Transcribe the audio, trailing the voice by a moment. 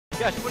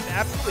gosh, what an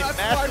absolutely That's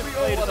massive why we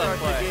play to all that love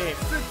play. the game.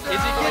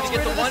 Is he going to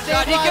get the one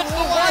shot? He gets the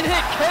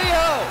one-hit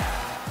KO!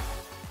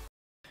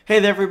 Hey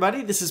there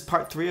everybody, this is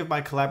part 3 of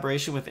my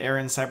collaboration with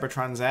Aaron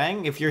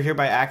Zheng. If you're here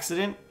by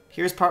accident,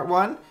 here's part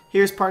 1,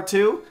 here's part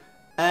 2,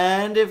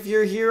 and if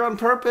you're here on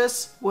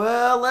purpose,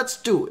 well,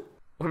 let's do it.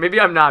 Or maybe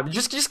I'm not.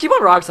 Just keep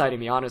on rock sliding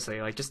me,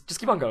 honestly. Like, just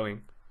keep on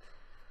going.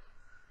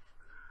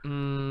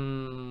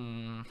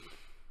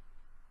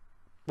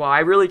 Well, I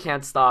really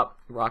can't stop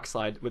rock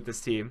slide with this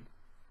team.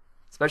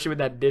 Especially with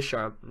that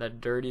Bisharp,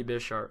 that dirty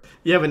Bisharp.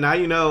 Yeah, but now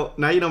you know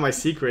my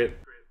secret.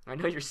 I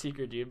know your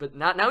secret, dude, but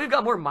now we've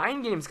got more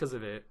mind games because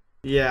of it.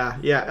 Yeah.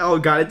 Oh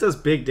god, it does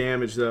big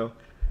damage though.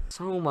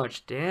 So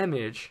much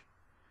damage.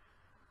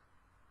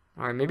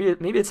 Alright,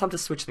 maybe it's time to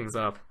switch things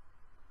up.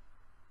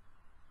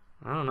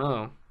 I don't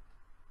know.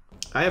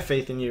 I have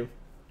faith in you.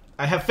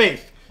 I have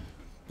faith.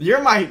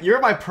 You're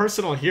my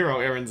personal hero,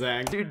 Aaron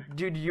Zheng.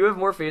 Dude, you have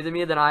more faith in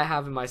me than I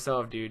have in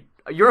myself, dude.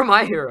 You're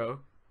my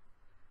hero.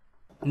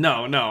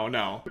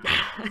 No.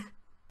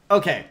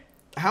 Okay.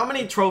 How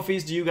many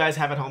trophies do you guys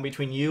have at home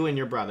between you and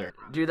your brother?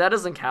 Dude, that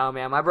doesn't count,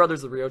 man. My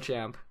brother's the real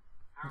champ.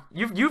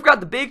 You've got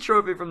the big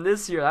trophy from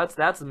this year.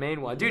 That's the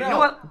main one. Dude, no, you know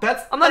what?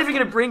 I'm not even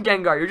gonna bring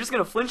Gengar. You're just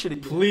gonna flinch it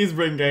again. Please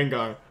bring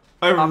Gengar.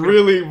 I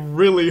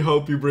really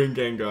hope you bring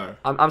Gengar.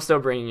 I'm still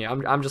bringing it.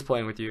 I'm just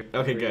playing with you.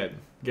 Okay,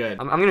 good.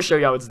 I'm gonna show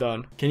you how it's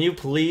done. Can you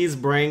please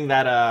bring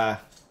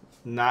that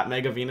not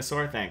Mega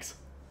Venusaur? Thanks.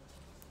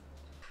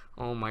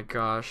 Oh my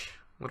gosh.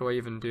 What do I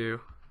even do?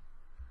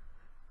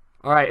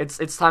 Alright,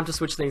 it's time to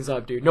switch things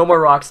up, dude. No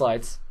more rock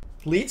slides.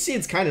 Leech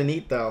Seed's kind of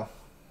neat though.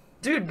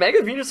 Dude, Mega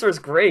Venusaur is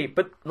great,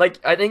 but like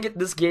I think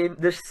this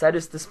set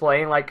is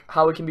displaying like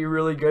how it can be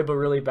really good but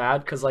really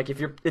bad. Cause like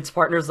if its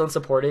partners don't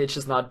support it, it's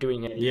just not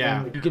doing it.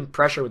 Yeah. You can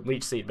pressure with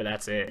Leech Seed, but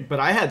that's it. But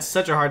I had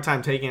such a hard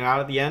time taking it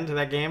out at the end of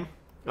that game.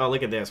 Oh,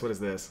 look at this. What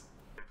is this?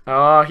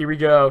 Oh, here we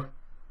go.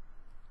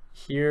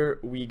 Here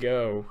we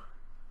go.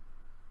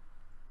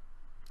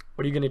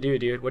 What are you gonna do,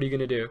 dude? What are you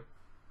gonna do?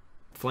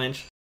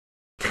 Flinch.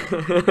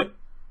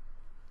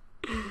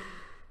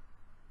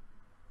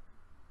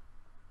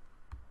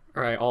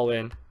 Alright, all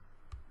in.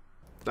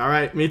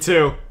 Alright, me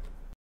too.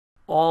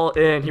 All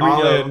in. Here we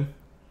go.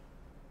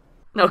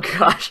 No,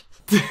 gosh.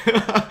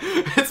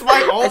 It's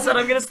my own. I said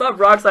I'm gonna stop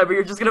rock slide, but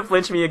you're just gonna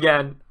flinch me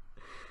again.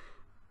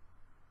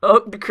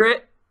 Oh, the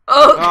crit.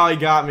 Oh, he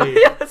got me.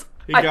 Yes,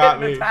 He got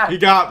me. He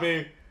got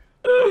me.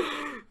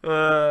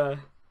 Oh,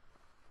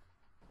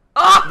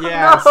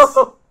 yes.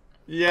 no.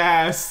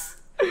 Yes.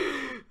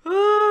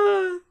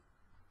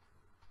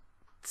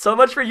 So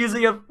much for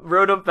using a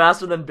Rotom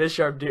faster than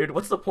Bisharp, dude.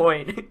 What's the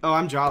point? Oh,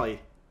 I'm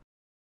Jolly.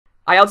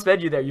 I outsped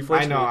you there. You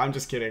flinched me. I know. I'm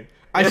just kidding.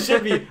 I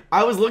should be.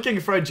 I was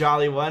looking for a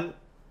Jolly one.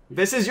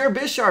 This is your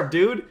Bisharp,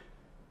 dude.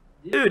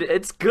 Dude,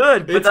 it's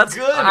good. But it's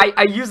good.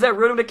 I use that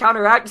Rotom to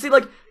counteract. See,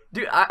 like,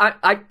 dude,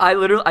 I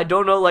literally, I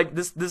don't know, like,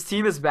 this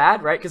team is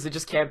bad, right? Because it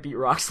just can't beat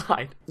Rock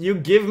Slide. You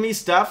give me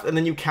stuff, and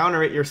then you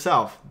counter it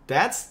yourself.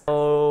 That's...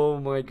 Oh,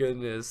 my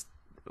goodness.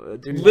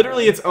 Dude,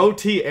 literally, it's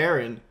OT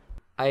Aaron.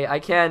 I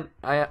can't,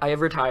 I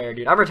retire,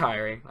 dude. I'm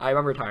retiring.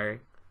 I'm retiring.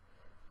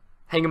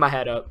 Hanging my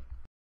head up.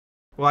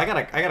 Well, I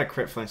got a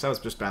crit flinch. That was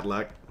just bad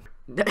luck.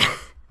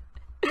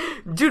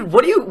 Dude,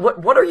 what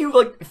are you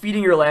like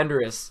feeding your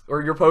Landorus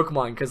or your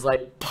Pokemon? Cause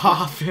like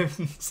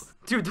Poffins.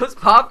 Dude, those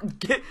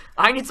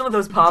I need some of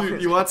those Poffins.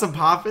 Dude, you want some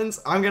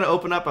Poffins? I'm gonna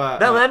open up a...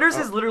 That Landorus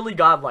is literally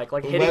godlike,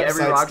 like hitting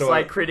every rock store.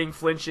 slide, critting,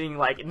 flinching,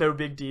 like no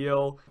big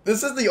deal.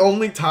 This is the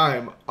only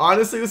time.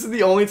 Honestly, this is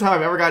the only time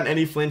I've ever gotten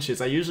any flinches.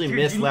 I usually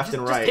miss left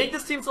and right. Just take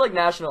this team to like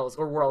nationals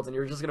or worlds, and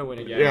you're just gonna win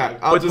again.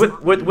 Yeah,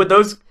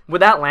 with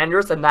that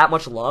Landorus and that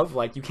much love,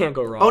 like you can't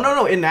go wrong. Oh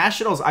no! In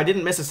nationals, I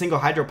didn't miss a single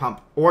Hydro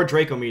Pump or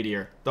Draco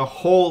Meteor the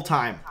whole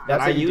time.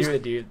 That's how you do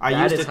it, dude.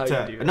 I used it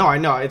to. No, I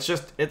know. It's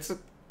a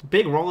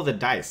big roll of the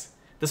dice.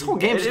 This whole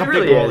game is just a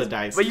big roll of the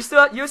dice. But you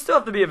still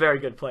have to be a very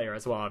good player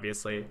as well,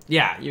 obviously.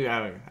 Yeah,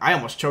 I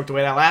almost choked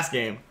away that last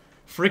game.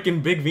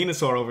 Freaking big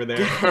Venusaur over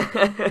there.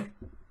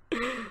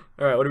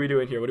 All right, what are we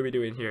doing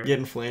here?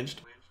 Getting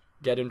flinched.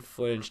 Getting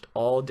flinched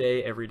all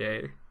day, every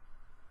day.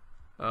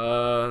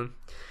 Oh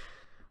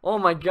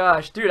my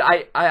gosh, dude,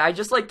 I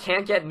just like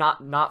can't get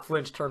not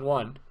flinched turn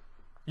 1.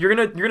 You're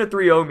gonna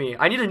 3-0 me.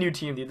 I need a new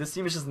team, dude. This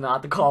team is just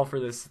not the call for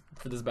this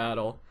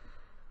battle.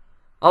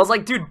 I was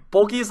like, dude,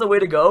 bulky is the way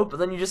to go, but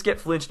then you just get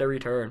flinched every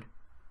turn.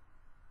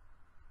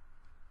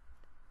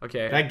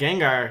 Okay. That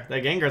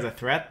Gengar's a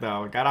threat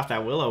though. Got off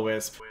that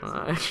Will-O-Wisp.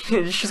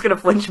 She's just gonna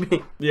flinch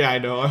me. Yeah, I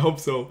know. I hope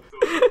so.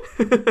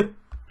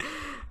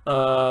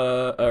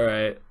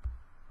 Alright.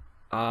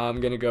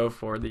 I'm gonna go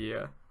for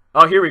the,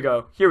 Oh, here we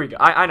go.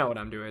 I know what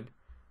I'm doing.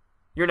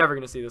 You're never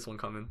gonna see this one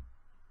coming.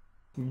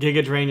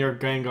 Giga Drain your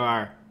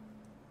Gengar.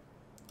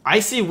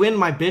 Icy Wind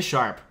my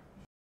Bisharp.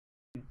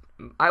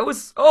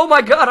 Oh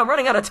my god, I'm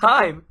running out of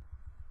time.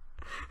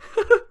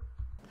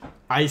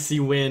 Icy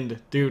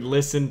Wind. Dude,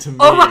 listen to me.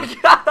 Oh my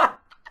god.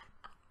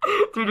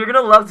 Dude, you're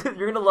gonna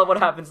love what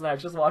happens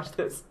next. Just watch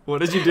this. What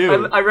did you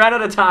do? I ran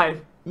out of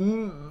time.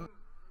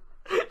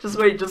 Just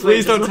wait,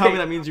 Please don't tell me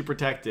that means you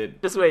protected.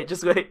 Just wait.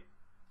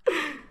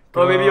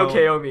 Oh, maybe you'll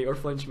KO me or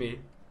flinch me.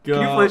 Go.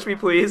 Can you flinch me,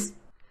 please?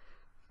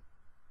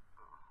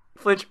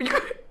 Flinch me.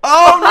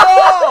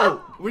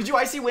 Oh no! Would you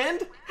icy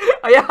wind?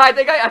 Oh, yeah, I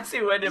think I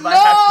see wind if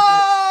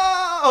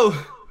I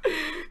accident.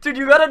 Dude,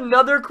 you got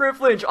another crit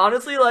flinch.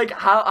 Honestly, like,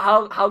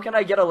 how can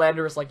I get a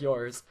Landorus like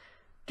yours?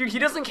 Dude, he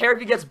doesn't care if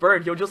he gets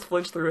burned. He'll just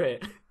flinch through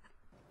it.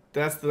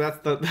 That's the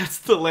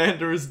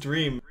Landorus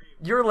dream.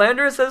 Your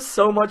Landorus has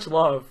so much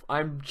love.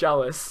 I'm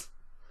jealous.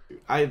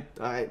 I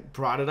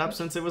brought it up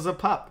since it was a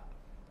pup.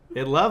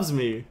 It loves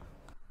me.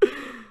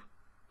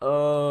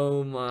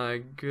 Oh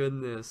my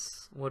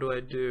goodness. What do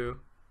I do?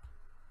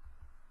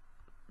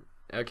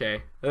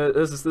 Okay,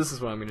 this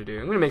is what I'm gonna do.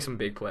 I'm gonna make some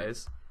big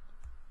plays.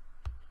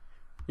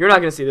 You're not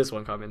gonna see this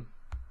one coming.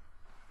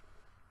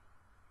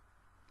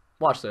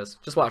 Watch this.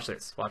 Just watch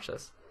this. Watch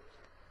this.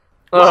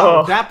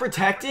 Oh, that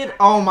protected?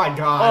 Oh my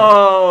god.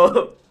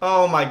 Oh.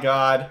 Oh my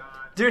god.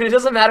 Dude, it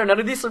doesn't matter. None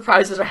of these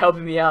surprises are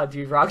helping me out,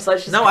 dude. Rock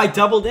Slide's just... No, I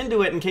doubled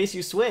into it in case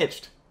you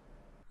switched.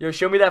 Yo,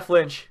 show me that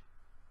flinch.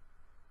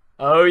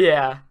 Oh,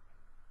 yeah.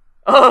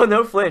 Oh,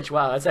 no flinch.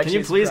 Wow, that's actually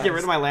Can you please get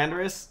rid of my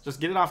Landorus? Just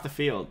get it off the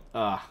field.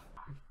 Ugh.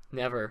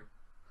 Never.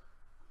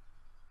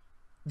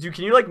 Dude,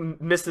 can you, like,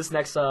 miss this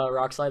next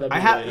Rock Slide? I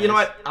have... Really you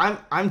nice. Know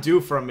what? I'm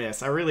due for a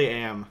miss. I really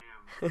am.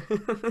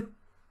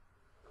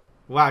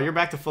 Wow, you're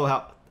back to full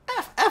health.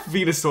 F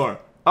Venusaur.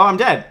 Oh, I'm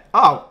dead.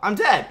 Oh, I'm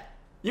dead.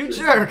 You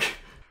jerk.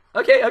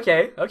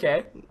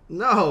 Okay.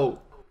 No.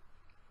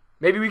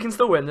 Maybe we can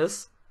still win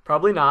this.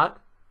 Probably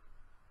not.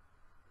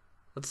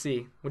 Let's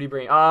see. What do you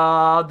bring?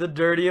 Ah, the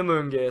Dirty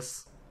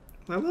Amoonguss.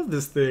 I love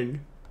this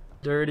thing.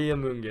 Dirty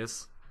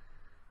Amoonguss.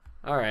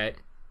 Alright.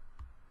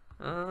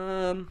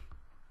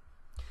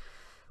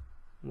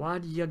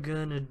 What you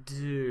gonna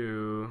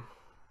do?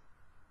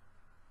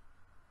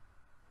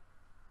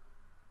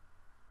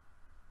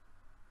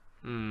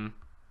 I'm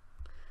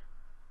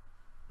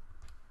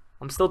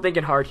still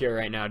thinking hard here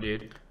right now,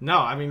 dude. No,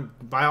 I mean,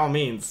 by all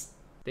means.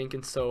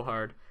 Thinking so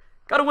hard.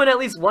 Gotta win at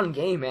least one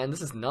game, man.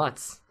 This is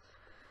nuts.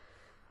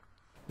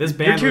 This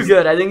band You're too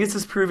good. I think this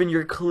is proving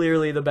you're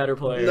clearly the better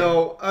player.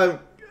 No, A,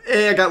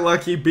 I got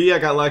lucky. B, I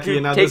got lucky. Dude,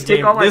 and now this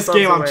game,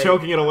 I'm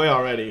choking it away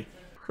already.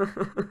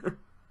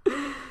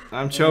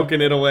 I'm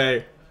choking it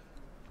away.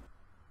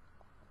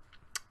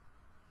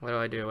 What do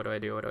I do?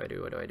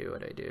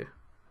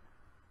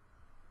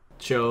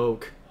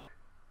 Choke.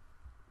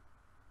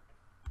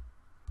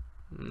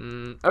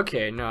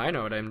 Okay, no, I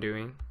know what I'm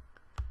doing.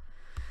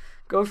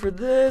 Go for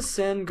this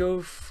and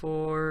go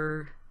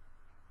for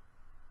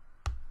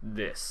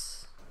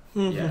this.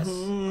 Yes.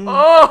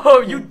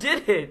 Oh, you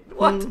did it!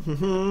 What?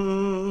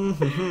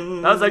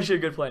 That was actually a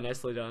good play.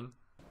 Nicely done.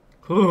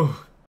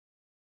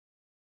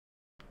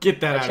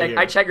 Get that out of here.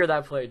 I cheggered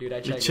that play, dude.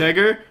 I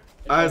chegger?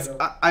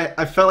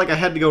 I felt like I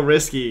had to go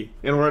risky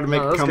in order to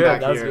make a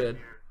comeback here. That was good.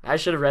 I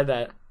should have read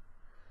that.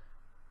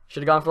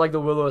 Should have gone for like the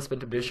Will-O-Wisp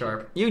into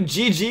Bisharp. You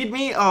GG'd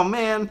me? Oh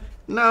man,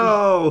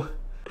 no.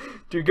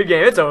 Dude, good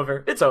game. It's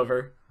over. It's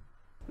over.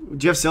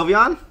 Do you have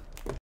Sylveon?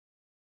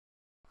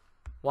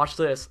 Watch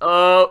this.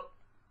 What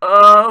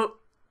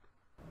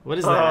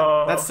is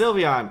that? That's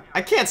Sylveon.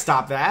 I can't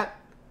stop that.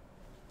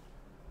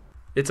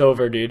 It's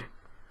over, dude.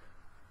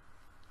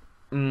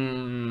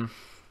 Dude,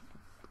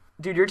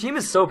 your team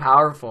is so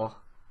powerful.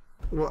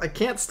 Well, I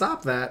can't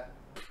stop that.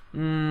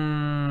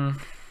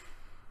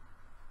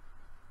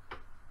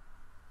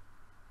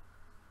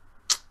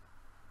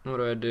 What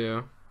do I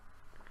do?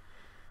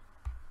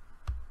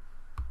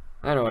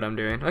 I know what I'm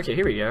doing. Okay,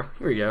 here we go.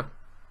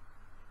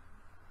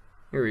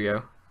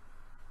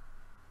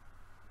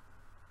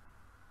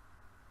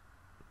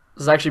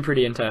 This is actually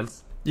pretty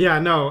intense. Yeah,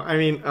 no, I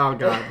mean, oh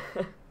god.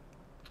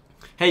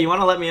 Hey, you want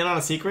to let me in on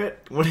a secret?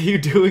 What are you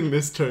doing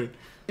this turn?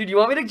 Dude, you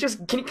want me to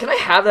just... Can I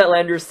have that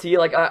Landorus T?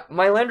 Like,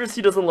 my Landorus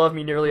T doesn't love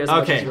me nearly as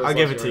much as yours. Okay, I'll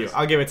give it to you.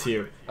 I'll give it to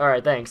you.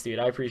 Alright, thanks, dude.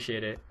 I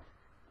appreciate it.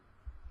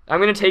 I'm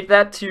gonna take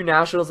that to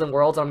Nationals and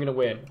Worlds, and I'm gonna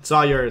win. It's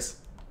all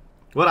yours.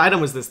 What item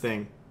was this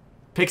thing?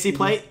 Pixie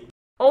Plate?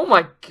 Oh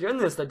my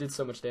goodness, that did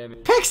so much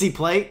damage. Pixie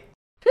Plate?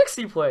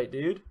 Pixie Plate,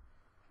 dude.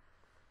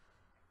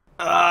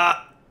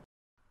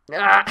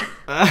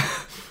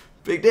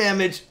 Big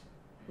damage.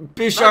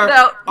 Bisharp.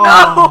 Out.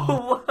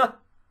 Oh. No!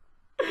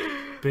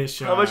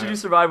 Bisharp. How much did you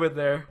survive with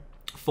there?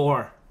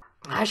 4.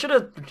 I should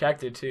have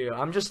protected too.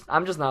 I'm just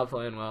not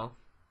playing well.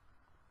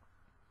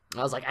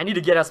 I was like, I need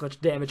to get as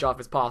much damage off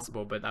as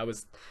possible, but that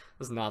was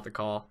not the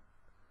call.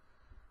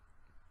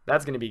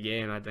 That's gonna be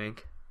game, I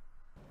think.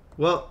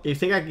 Well, you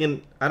think I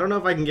can? I don't know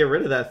if I can get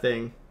rid of that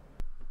thing.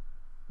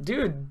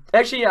 Dude,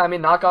 actually, yeah, I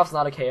mean, knockoff's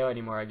not a KO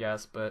anymore, I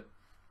guess, but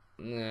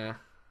nah.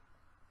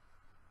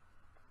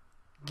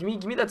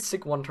 Give me that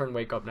sick one-turn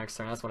wake-up next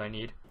turn. That's what I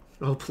need.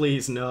 Oh,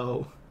 please,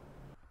 no.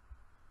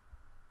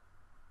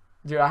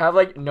 Dude, I have,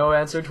 like, no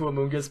answer to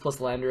Amoonguss plus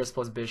Landorus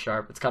plus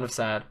Bisharp. It's kind of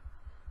sad.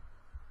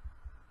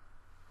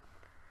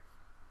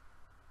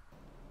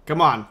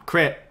 Come on,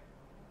 crit.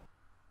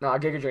 No,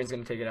 Giga Drain's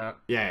gonna take it out.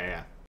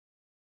 Yeah.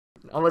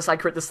 Unless I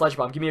crit the Sledge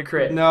Bomb. Give me a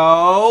crit.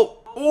 No.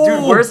 Ooh.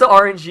 Dude, where's the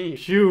RNG?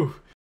 Shoo.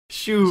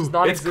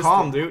 It's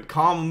calm, dude.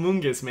 Calm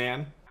Amoonguss,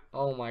 man.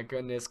 Oh my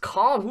goodness.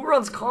 Calm? Who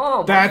runs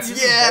Calm? That's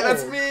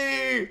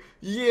me.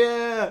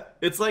 Yeah.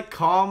 It's like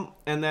Calm,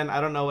 and then I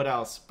don't know what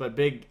else, but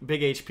big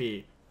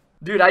HP.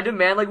 Dude, I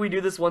demand like we do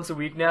this once a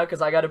week now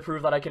because I got to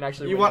prove that I can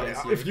actually win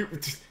against you. If you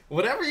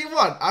whatever you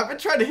want. I've been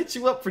trying to hit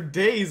you up for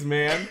days,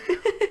 man.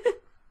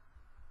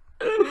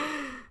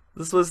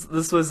 This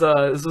was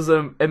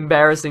an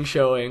embarrassing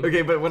showing.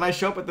 Okay, but when I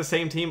show up with the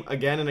same team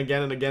again and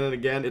again and again and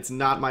again, it's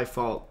not my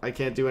fault. I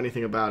can't do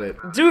anything about it.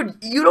 Dude,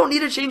 you don't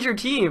need to change your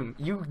team.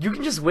 You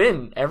can just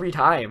win every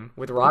time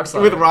with Rock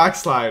Slide. With Rock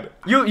Slide.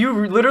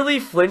 You literally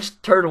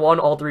flinched turn 1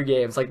 all 3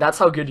 games. Like that's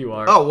how good you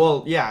are. Oh,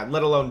 well, yeah,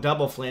 let alone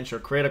double flinch or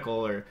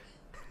critical or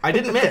I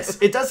didn't miss.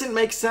 It doesn't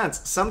make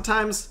sense.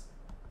 Sometimes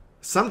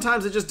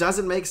it just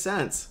doesn't make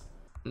sense.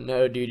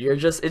 No, dude, you're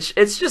just it's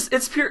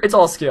pure. It's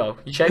all skill.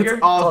 You check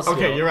it's all skill.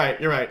 Okay, you're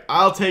right.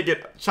 I'll take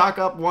it. Chalk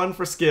up 1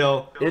 for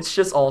skill. It's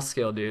just all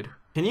skill, dude.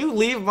 Can you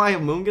leave my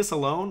Amoongus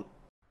alone?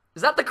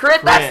 Is that the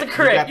crit? That's the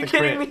crit. You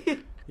kidding me?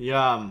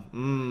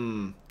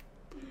 Yum.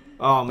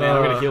 Oh man,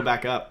 I'm gonna heal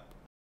back up.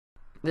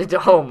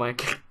 Oh my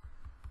god.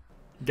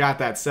 Got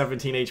that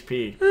 17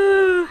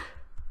 HP.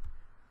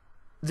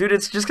 Dude,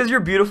 it's just because your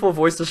beautiful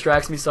voice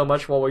distracts me so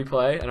much while we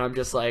play, and I'm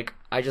just like,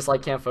 I just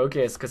like can't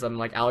focus because I'm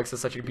like, Alex has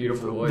such a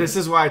beautiful voice. This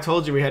is why I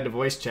told you we had to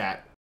voice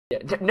chat. Yeah,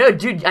 no,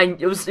 dude,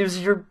 it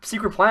was your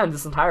secret plan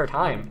this entire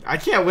time. I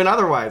can't win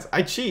otherwise.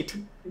 I cheat.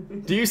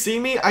 Do you see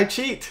me? I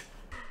cheat.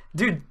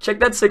 Dude, check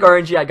that sick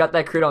RNG. I got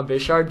that crit on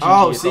Bisharp.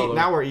 Oh, see,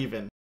 now we're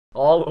even.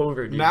 All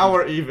over, dude. Now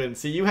we're even.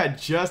 See, you had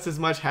just as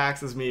much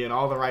hacks as me in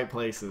all the right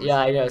places. Yeah,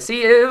 I know.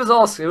 See, it was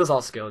all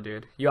skill,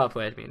 dude. You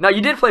outplayed me. No,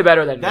 you did play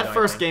better than me. That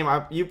first game,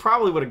 you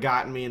probably would have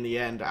gotten me in the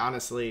end,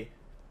 honestly.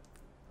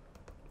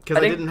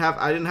 Because I didn't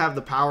have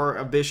the power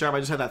of Bisharp. I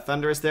just had that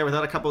Thunderous there.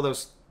 Without a couple of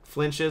those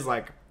flinches,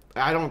 like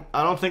I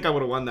don't think I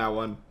would have won that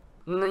one.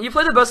 You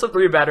played the best of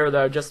 3 better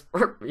though. Just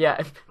yeah,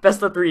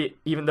 best of 3.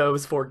 Even though it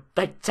was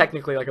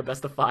technically like a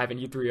best of 5, and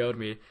you 3-0'd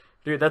me.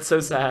 Dude, that's so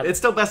sad. It's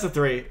still best of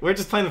 3. We're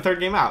just playing the 3rd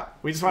game out.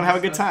 We just want to have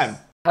a good time.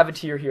 Have a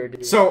tier here,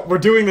 dude. So, we're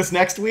doing this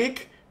next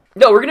week?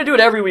 No, we're gonna do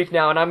it every week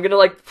now, and I'm gonna,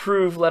 like,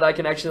 prove that I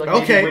can actually,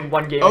 like, maybe win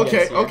 1 game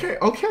against you.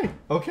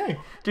 Okay.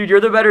 Dude, you're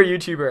the better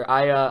YouTuber.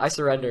 I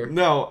surrender.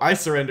 No, I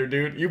surrender,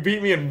 dude. You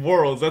beat me in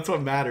Worlds. That's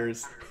what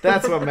matters.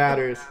 That's what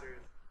matters.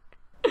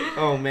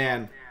 Oh,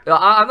 man. No,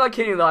 I'm not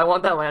kidding, though. I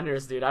want that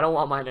Landers, dude. I don't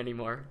want mine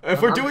anymore.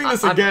 If we're doing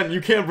this again, you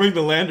can't bring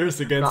the Landers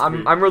against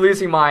me. I'm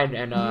releasing mine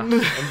and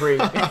bring.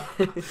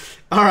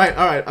 All right.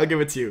 I'll give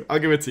it to you.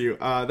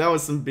 That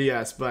was some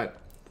BS, but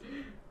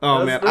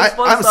oh man,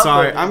 I'm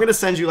sorry. I'm gonna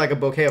send you like a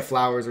bouquet of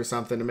flowers or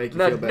something to make you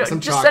feel better. Some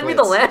just chocolates. Send me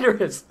the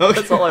Landers.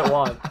 Okay. That's all I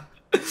want.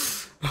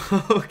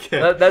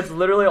 Okay. That's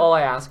literally all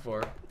I ask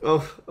for.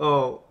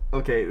 Oh.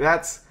 Okay.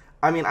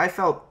 I mean, I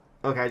felt.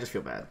 Okay, I just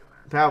feel bad.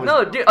 That was.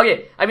 No, dude.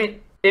 Okay. I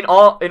mean. In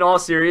all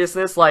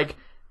seriousness, like,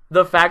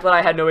 the fact that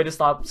I had no way to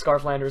stop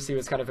Scarflanders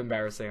was kind of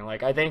embarrassing.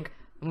 Like, I think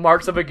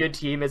marks of a good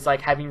team is, like,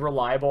 having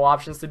reliable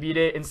options to beat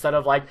it instead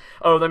of, like,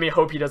 oh, let me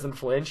hope he doesn't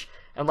flinch.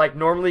 And, like,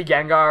 normally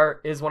Gengar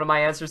is one of my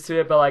answers to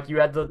it, but, like,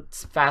 you had the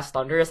fast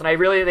Thunderous, and I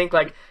really think,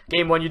 like,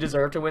 game 1 you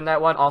deserve to win that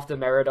one off the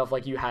merit of,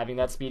 like, you having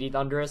that speedy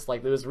Thunderous.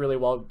 Like, it was really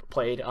well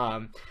played.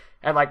 And,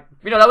 like,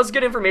 you know, that was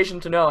good information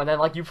to know. And then,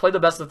 like, you played the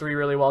best of 3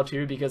 really well,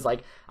 too, because,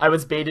 like, I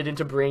was baited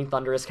into bringing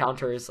Thunderous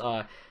counters,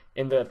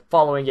 in the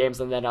following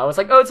games, and then I was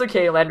like, oh, it's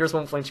okay, Landers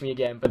won't flinch me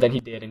again, but then he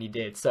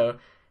did. So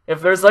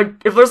if there's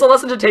a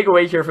lesson to take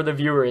away here for the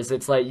viewers,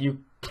 it's like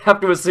you have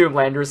to assume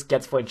Landers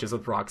gets flinches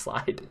with Rock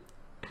Slide.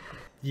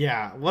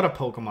 Yeah, what a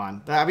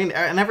Pokemon. I mean,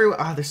 and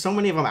there's so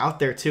many of them out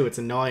there too. It's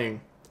annoying.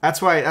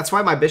 That's why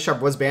my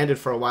Bisharp was banded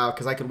for a while,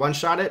 because I could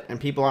one-shot it, and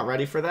people aren't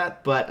ready for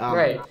that. But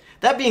right.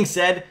 That being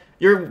said,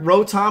 your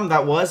Rotom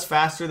that was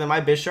faster than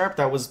my Bisharp,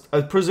 that was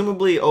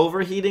presumably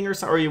overheating or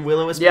something, or your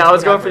Will-O-Wisp. Yeah, I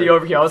was going for the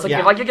overheat. I was like,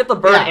 if I could get the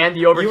burn and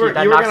the overheat,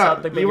 that knocks out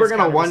the biggest. You were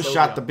gonna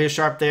one-shot the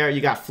Bisharp there. You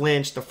got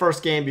flinched the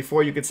first game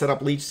before you could set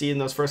up Leech Seed in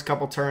those first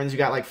couple turns. You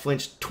got like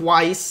flinched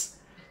twice.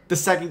 The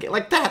second game,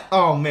 like that.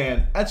 Oh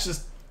man,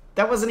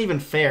 that wasn't even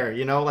fair.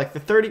 You know, like the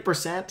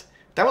 30%.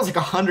 That was like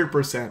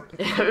 100%.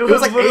 It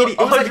was like 80. It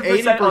was like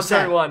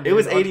 80%. It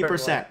was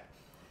 80%.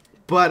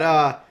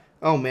 But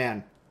oh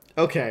man.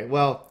 Okay,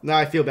 well, now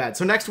I feel bad.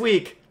 So next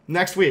week.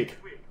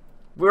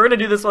 We're gonna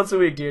do this once a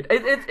week, dude.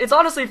 It's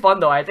honestly fun,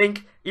 though. I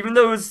think, even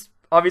though it was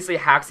obviously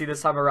hacksy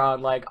this time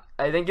around, like,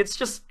 I think it's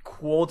just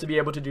cool to be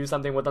able to do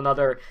something with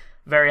another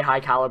very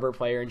high-caliber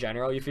player in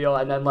general, you feel?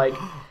 And then, like...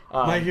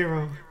 my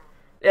hero.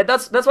 Yeah,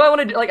 that's why I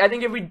want to do, like, I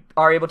think if we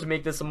are able to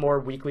make this a more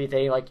weekly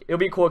thing, like, it'll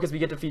be cool because we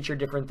get to feature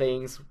different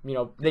things, you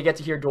know, they get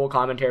to hear dual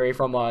commentary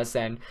from us,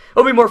 and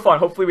it'll be more fun.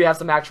 Hopefully we have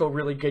some actual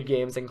really good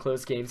games and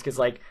close games, because,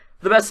 like,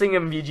 the best thing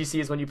in VGC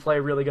is when you play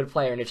a really good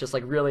player, and it's just,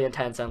 like, really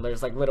intense, and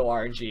there's, like, little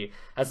RNG,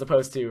 as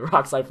opposed to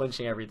Rock Slide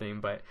flinching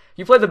everything, but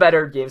you played the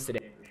better games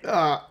today.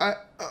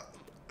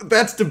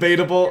 That's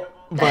debatable,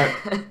 but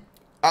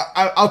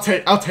I'll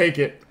take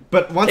it.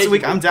 But once a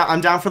week, I'm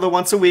down for the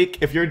once a week.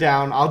 If you're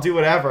down, I'll do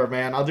whatever,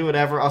 man. I'll do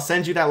whatever. I'll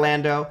send you that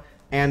Lando,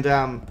 and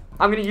I'm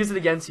gonna use it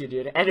against you,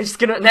 dude. And it's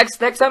gonna next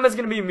time it's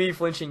gonna be me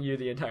flinching you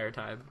the entire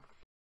time.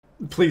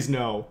 Please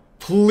no.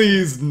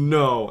 Please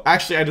no.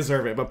 Actually, I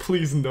deserve it, but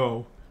please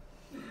no.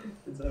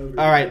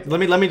 All right, let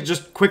me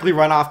just quickly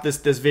run off this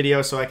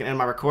video so I can end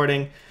my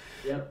recording.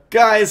 Yep.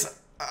 Guys,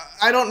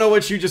 I don't know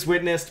what you just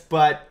witnessed,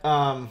 but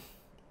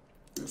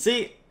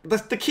see,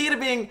 the key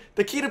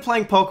to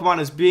playing Pokemon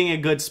is being a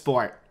good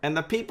sport. And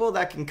the people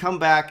that can come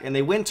back and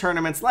they win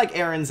tournaments like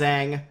Aaron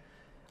Zheng.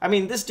 I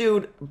mean, this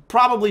dude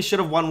probably should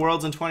have won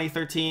Worlds in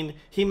 2013.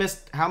 He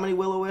missed how many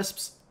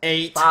Will-O-Wisps?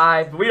 8.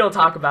 5. We don't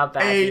talk about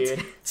that, 8.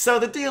 dude. So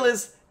the deal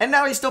is, and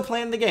now he's still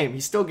playing the game. He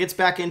still gets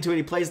back into it.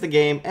 He plays the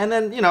game. And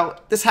then, you know,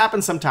 this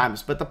happens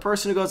sometimes. But the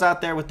person who goes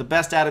out there with the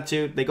best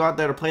attitude, they go out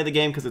there to play the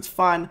game because it's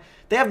fun.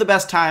 They have the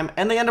best time,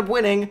 and they end up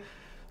winning,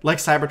 like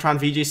Cybertron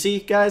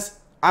VGC. Guys,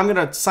 I'm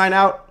going to sign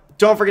out.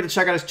 Don't forget to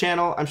check out his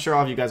channel. I'm sure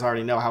all of you guys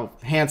already know how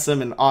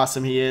handsome and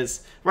awesome he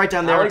is. Right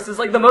down there. Alex is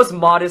like the most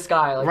modest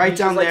guy. Like, right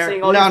down there.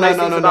 No.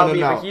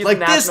 Like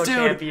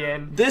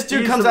this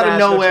dude comes out of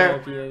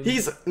nowhere.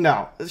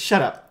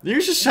 Shut up.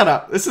 You just shut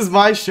up. This is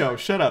my show.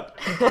 Shut up.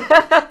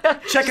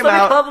 Check him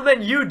out.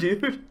 Compliment you,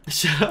 dude.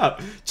 Shut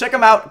up. Check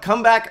him out.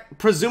 Come back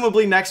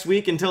presumably next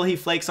week until he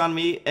flakes on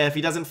me. If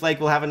he doesn't flake,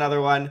 we'll have another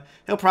one.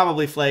 He'll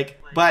probably flake,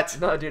 but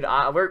no, dude.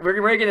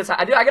 We're making this.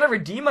 Dude, I gotta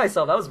redeem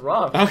myself. That was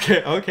rough.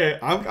 Okay.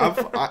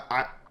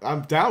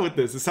 I'm down with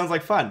this. It sounds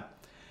like fun.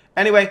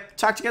 Anyway,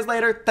 talk to you guys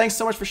later. Thanks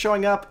so much for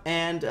showing up,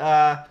 and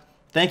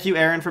thank you,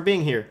 Aaron, for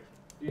being here.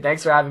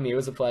 Thanks for having me. It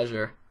was a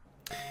pleasure.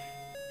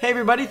 Hey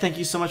everybody, thank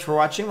you so much for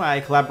watching my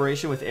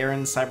collaboration with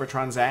Aaron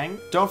Cybertron Zheng.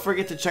 Don't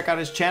forget to check out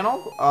his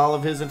channel. All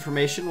of his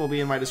information will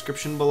be in my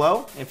description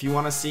below. If you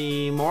want to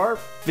see more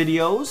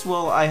videos,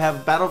 well, I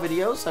have battle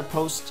videos. I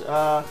post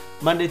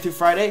Monday through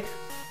Friday,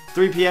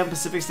 3 p.m.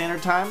 Pacific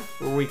Standard Time,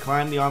 where we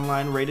climb the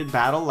online rated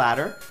battle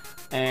ladder.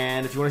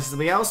 And if you want to see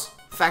something else,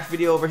 fact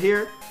video over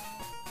here,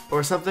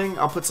 or something,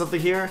 I'll put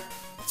something here.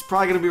 It's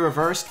probably going to be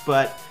reversed,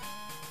 but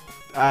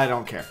I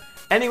don't care.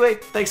 Anyway,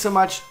 thanks so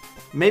much.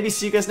 Maybe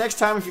see you guys next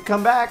time if you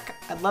come back.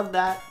 I'd love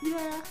that.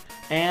 Yeah.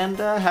 And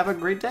have a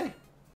great day.